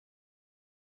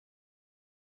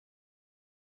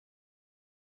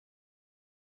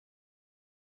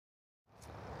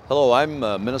Hello, I'm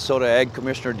Minnesota Ag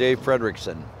Commissioner Dave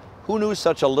Frederickson. Who knew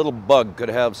such a little bug could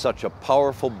have such a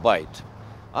powerful bite?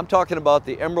 I'm talking about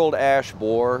the emerald ash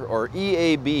borer, or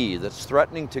EAB, that's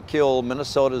threatening to kill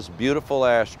Minnesota's beautiful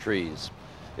ash trees.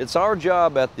 It's our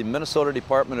job at the Minnesota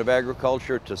Department of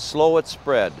Agriculture to slow its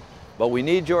spread, but we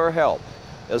need your help.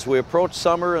 As we approach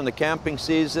summer and the camping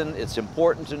season, it's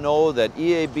important to know that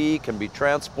EAB can be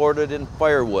transported in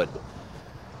firewood.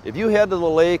 If you head to the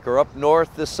lake or up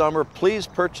north this summer, please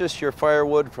purchase your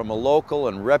firewood from a local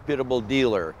and reputable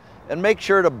dealer and make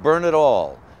sure to burn it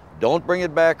all. Don't bring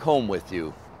it back home with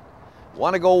you.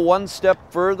 Want to go one step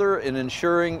further in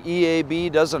ensuring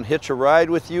EAB doesn't hitch a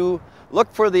ride with you?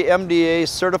 Look for the MDA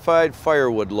Certified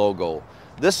Firewood logo.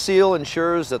 This seal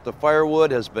ensures that the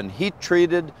firewood has been heat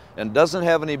treated and doesn't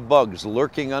have any bugs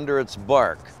lurking under its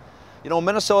bark. You know,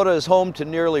 Minnesota is home to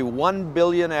nearly 1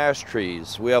 billion ash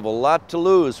trees. We have a lot to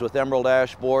lose with emerald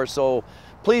ash borer, so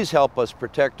please help us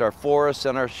protect our forests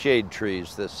and our shade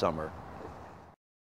trees this summer.